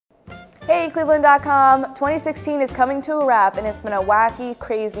Hey, cleveland.com. 2016 is coming to a wrap, and it's been a wacky,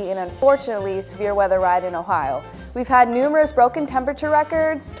 crazy, and unfortunately severe weather ride in Ohio. We've had numerous broken temperature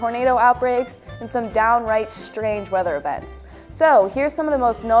records, tornado outbreaks, and some downright strange weather events. So here's some of the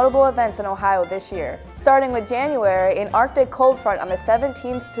most notable events in Ohio this year. Starting with January, an Arctic cold front on the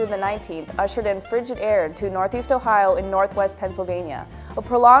 17th through the 19th ushered in frigid air to northeast Ohio and northwest Pennsylvania. A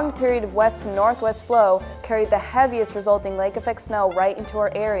prolonged period of west to northwest flow carried the heaviest resulting lake effect snow right into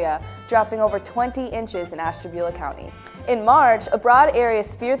our area, dropping over 20 inches in Ashtabula County. In March, a broad area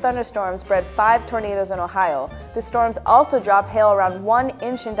severe thunderstorms bred 5 tornadoes in Ohio. The storms also dropped hail around 1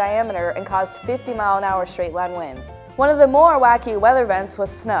 inch in diameter and caused 50-mile-an-hour straight-line winds. One of the more wacky weather events was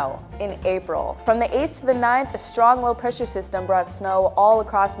snow in April. From the 8th to the 9th, a strong low-pressure system brought snow all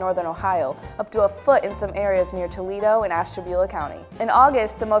across northern Ohio, up to a foot in some areas near Toledo and Ashtabula County. In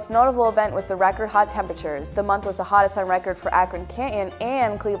August, the most notable event was the record hot temperatures. The month was the hottest on record for Akron, Canton,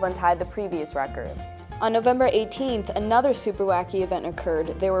 and Cleveland tied the previous record. On November 18th, another super wacky event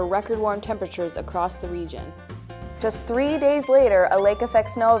occurred. There were record warm temperatures across the region. Just 3 days later, a lake effect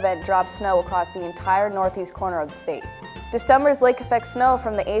snow event dropped snow across the entire northeast corner of the state. December's lake effect snow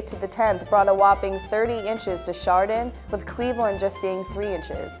from the 8th to the 10th brought a whopping 30 inches to Chardon, with Cleveland just seeing 3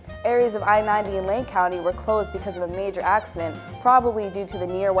 inches. Areas of I-90 in Lake County were closed because of a major accident, probably due to the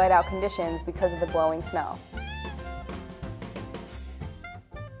near whiteout conditions because of the blowing snow.